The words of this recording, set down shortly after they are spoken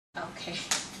Okay.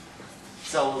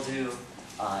 So we'll do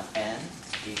n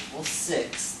equals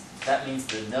 6. That means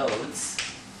the nodes.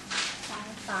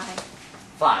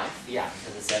 5, yeah,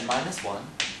 because it's n minus 1.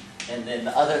 And then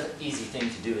the other easy thing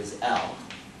to do is L.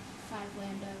 5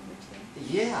 lambda over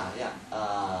 2. Yeah.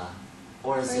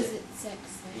 Or is it 6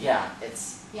 lambda? Yeah,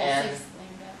 it's n. 6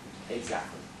 lambda over 2.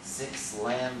 Exactly. 6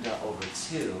 lambda over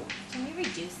 2. Can we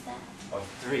reduce that? Or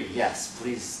 3, yes,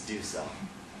 please do so.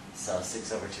 So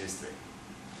 6 over 2 is 3.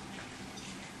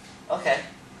 Okay,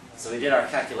 so we did our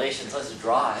calculations. Let's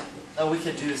draw it. Oh, we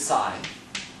could do sine.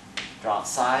 Draw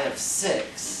psi of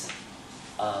 6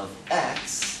 of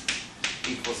x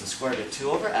equals the square root of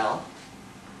 2 over L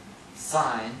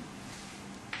sine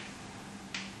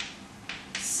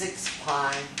 6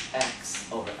 pi x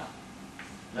over L.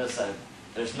 Notice that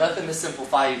there's nothing to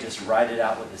simplify, you just write it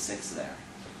out with the 6 there.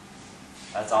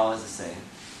 That's always the same.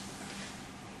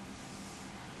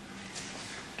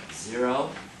 0,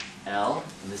 L,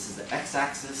 and this is the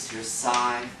x-axis, here's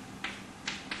psi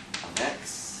of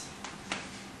x.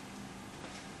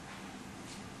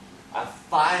 I have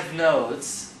 5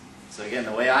 nodes, so again,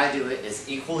 the way I do it is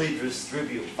equally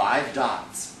distribute 5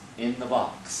 dots in the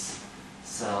box.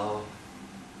 So,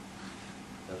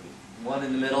 there'll be 1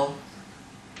 in the middle,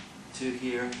 2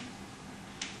 here,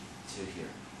 2 here.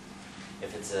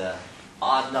 If it's an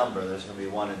odd number, there's going to be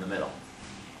 1 in the middle.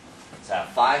 So I have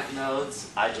 5 nodes,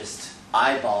 I just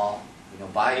eyeball,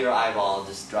 by your eyeball,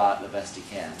 just draw it the best you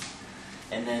can.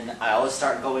 And then I always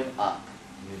start going up.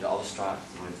 You need to always start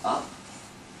going up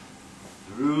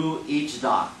through each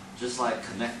dot, just like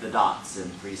connect the dots in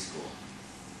preschool.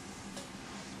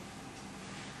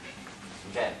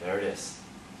 Okay, there it is.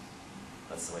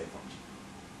 That's the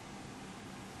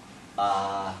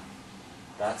wavefunction.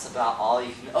 That's about all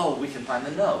you can. Oh, we can find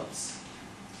the nodes.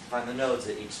 Find the nodes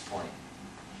at each point.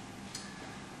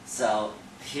 So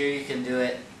here you can do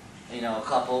it, a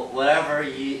couple, whatever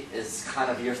is kind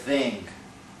of your thing.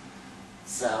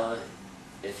 So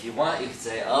if you want, you could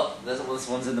say, oh, this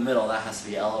one's in the middle, that has to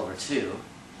be L over 2.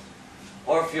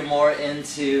 Or if you're more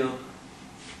into,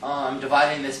 I'm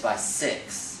dividing this by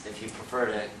 6, if you prefer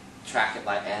to track it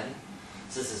by n.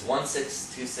 So this is 1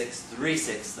 6, 2 6, 3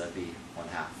 6, that'd be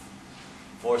 1/2.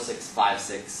 4 6, 5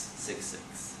 6, 6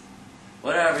 6.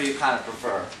 Whatever you kind of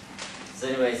prefer. So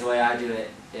anyways, the way I do it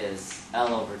is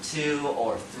L over 2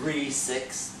 or 3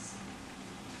 6.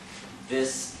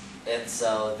 And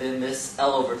so then this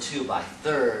L over 2 by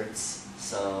thirds.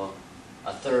 So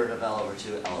a third of L over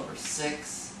 2, L over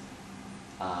 6.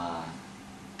 2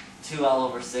 L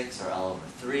over 6 or L over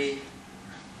 3.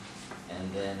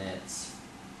 And then it's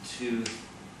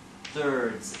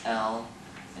 2/3 L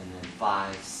and then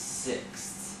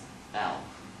 5/6 L.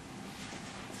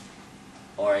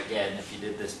 Or again, if you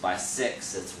did this by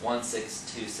 6, it's 1 6,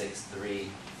 2 6,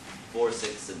 3, 4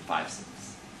 6, and 5 6.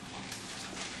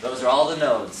 Those are all the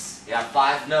nodes. You have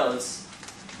 5 nodes.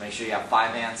 Make sure you have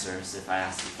 5 answers if I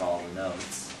ask you for all the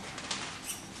nodes.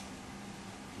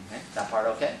 Okay, that part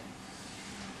okay?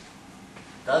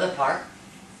 The other part,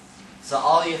 so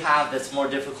all you have that's more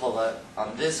difficult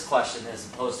on this question as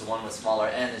opposed to one with smaller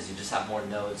n is you just have more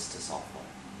nodes to solve for.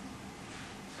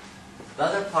 The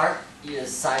other part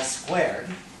is psi squared.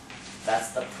 That's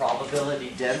the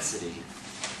probability density,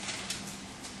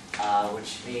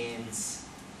 which means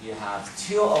you have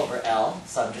 2 over L,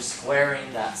 so I'm just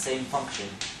squaring that same function,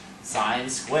 sine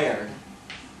squared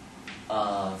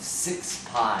of 6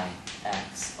 pi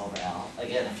x over L.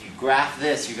 Again, if you graph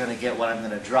this, you're going to get what I'm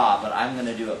going to draw, but I'm going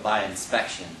to do it by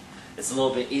inspection. It's a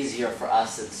little bit easier for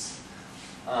us. It's,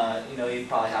 you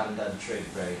probably haven't done trig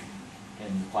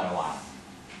in quite a while.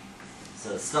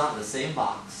 So it's not the same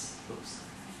box. Oops.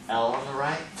 L on the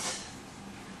right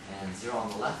and 0 on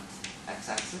the left,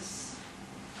 x-axis.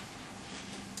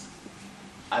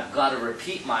 I've got to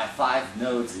repeat my 5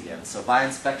 nodes again. So by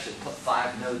inspection, put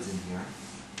 5 nodes in here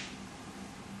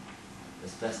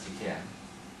as best you can.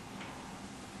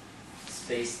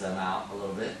 Space them out a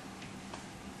little bit.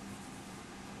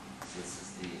 So this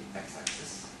is the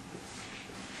x-axis.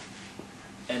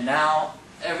 And now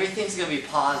everything's going to be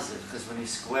positive because when you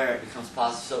square it becomes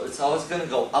positive. So it's always going to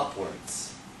go upwards.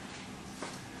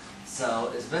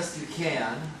 So as best you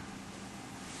can,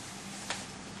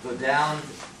 go down.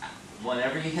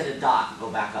 Whenever you hit a dot, go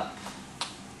back up.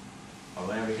 Or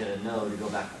whenever you hit a node, you go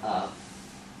back up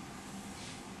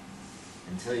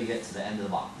until you get to the end of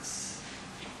the box.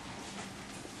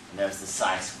 And there's the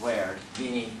psi squared,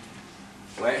 meaning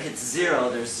where it hits 0,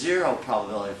 there's 0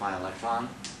 probability to find an electron.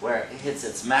 Where it hits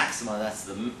its maxima, that's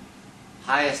the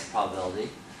highest probability.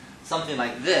 Something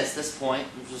like this point,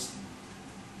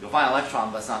 you'll find an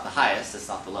electron, but it's not the highest, it's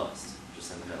not the lowest.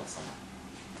 Just in the middle somewhere.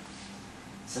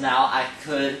 So now I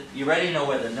could, you already know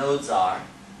where the nodes are.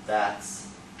 That's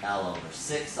L over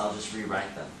 6. I'll just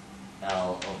rewrite them.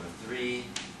 L over 3,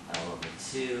 L over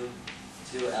 2,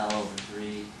 2L over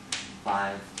 3,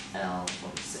 5L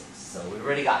over 6. So we've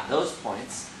already got those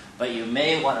points, but you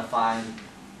may want to find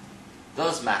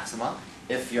those maxima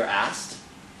if you're asked.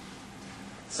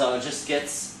 So it just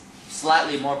gets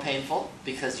slightly more painful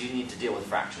because you need to deal with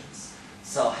fractions.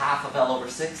 So half of L over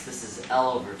 6, this is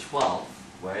L over 12,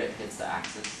 where it hits the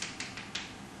axis.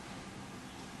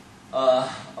 Oh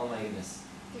my goodness.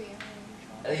 3L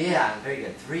over 12. Yeah, very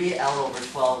good. 3L over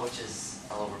 12, which is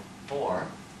L over 4.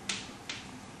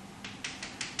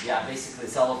 Yeah, basically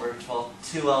it's L over 12,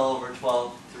 2L over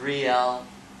 12, 3L,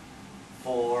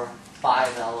 4,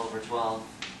 5L over 12.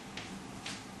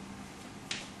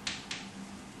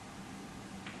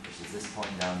 Which is this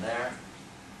point down there.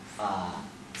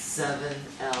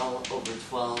 7L over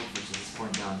 12, which is this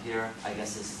point down here. I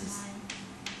guess this is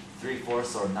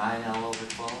 3/4 or 9L over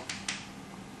 12.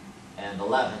 And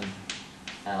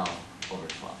 11L over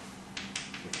 12,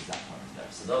 which is that point right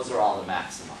there. So those are all the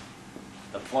maxima.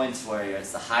 The points where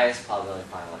it's the highest probability to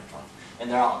find electrons. And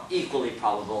they're all equally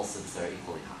probable since they're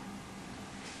equally high.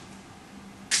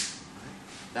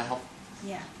 That help?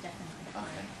 Yeah, definitely.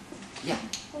 Okay. Yeah.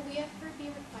 Will we ever be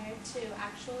required to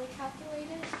actually calculate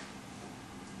it?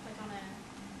 Like on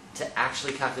a To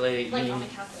actually calculate it on a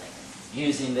calculator?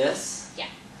 using this? Yeah.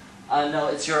 No,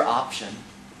 it's your option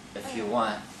if you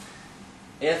want.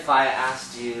 If I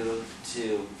asked you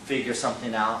to figure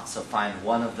something out, so find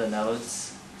one of the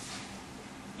nodes,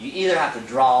 you either have to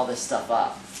draw all this stuff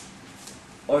up,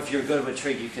 or if you're good with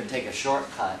trig, you can take a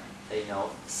shortcut,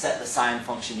 set the sine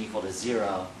function equal to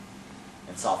 0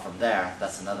 and solve from there.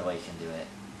 That's another way you can do it.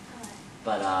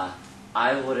 But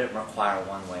I wouldn't require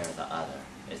one way or the other.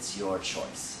 It's your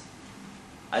choice.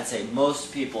 I'd say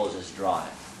most people just draw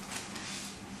it.